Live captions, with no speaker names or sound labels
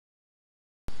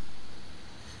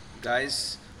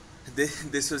Guys,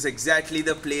 this was exactly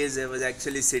the place I was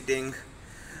actually sitting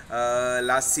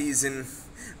last season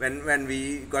when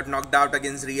we got knocked out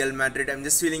against Real Madrid. I'm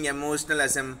just feeling emotional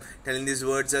as I'm telling these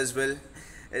words as well.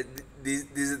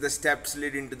 These are the steps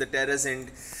leading to the terrace,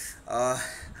 and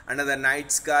under the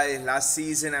night sky last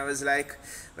season I was like,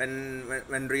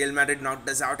 when Real Madrid knocked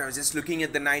us out, I was just looking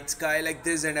at the night sky like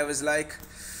this, and I was like,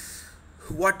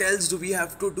 what else do we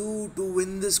have to do to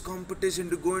win this competition,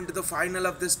 to go into the final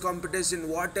of this competition?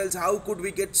 What else? How could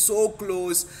we get so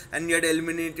close and get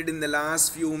eliminated in the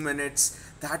last few minutes?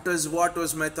 That was what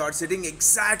was my thought, sitting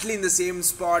exactly in the same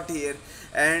spot here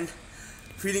and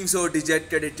feeling so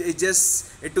dejected.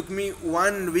 It took me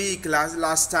 1 week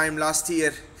last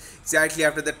year, exactly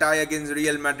after the tie against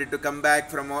Real Madrid, to come back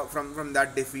from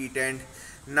that defeat. And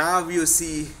now you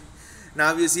see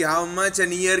how much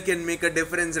an year can make a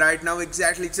difference. Right now,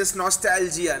 exactly, it's just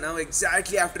nostalgia. Now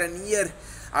exactly after an year,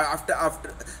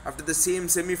 after the same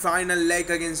semi-final leg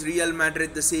against Real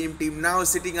Madrid, the same team, now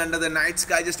sitting under the night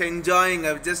sky, just enjoying.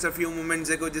 Just a few moments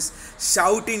ago, just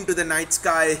shouting to the night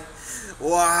sky,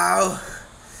 wow,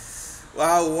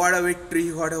 what a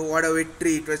victory, what a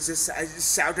victory. It was just, I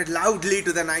just shouted loudly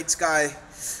to the night sky,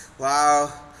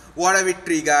 wow, what a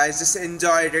victory, guys. Just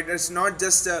enjoy it. It's not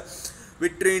just a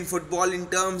victory in football in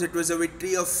terms, it was a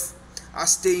victory of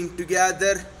us staying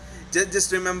together.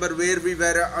 Just remember where we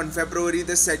were on February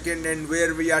the 2nd and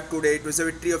where we are today. It was a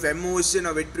victory of emotion,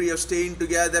 a victory of staying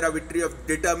together, a victory of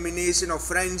determination, of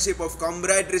friendship, of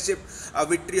comradeship, a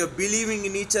victory of believing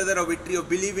in each other, a victory of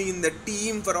believing in the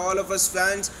team for all of us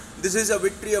fans. This is a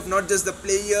victory of not just the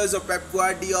players or Pep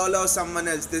Guardiola or someone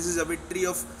else. This is a victory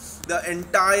of the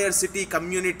entire City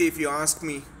community, if you ask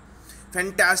me.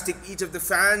 Fantastic. Each of the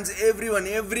fans, everyone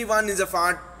is a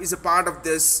part of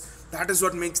this. That is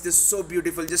what makes this so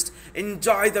beautiful. Just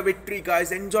enjoy the victory, guys.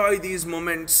 Enjoy these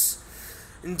moments.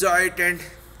 Enjoy it, and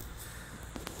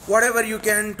whatever you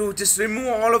can to just remove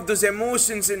all of those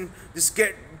emotions and just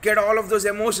get all of those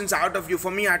emotions out of you.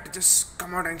 For me, I had to just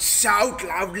come out and shout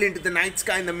loudly into the night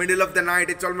sky in the middle of the night.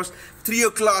 It's almost 3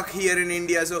 o'clock here in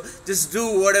India, so just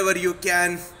do whatever you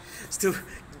can to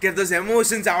get those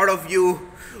emotions out of you.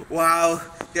 Wow,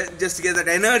 just to get that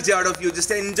energy out of you.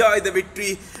 Just enjoy the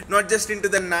victory, not just into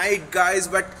the night, guys,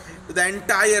 but the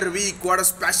entire week. What a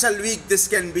special week this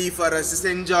can be for us. Just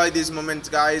enjoy these moments,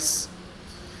 guys.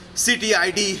 City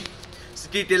ID,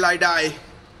 City till I die.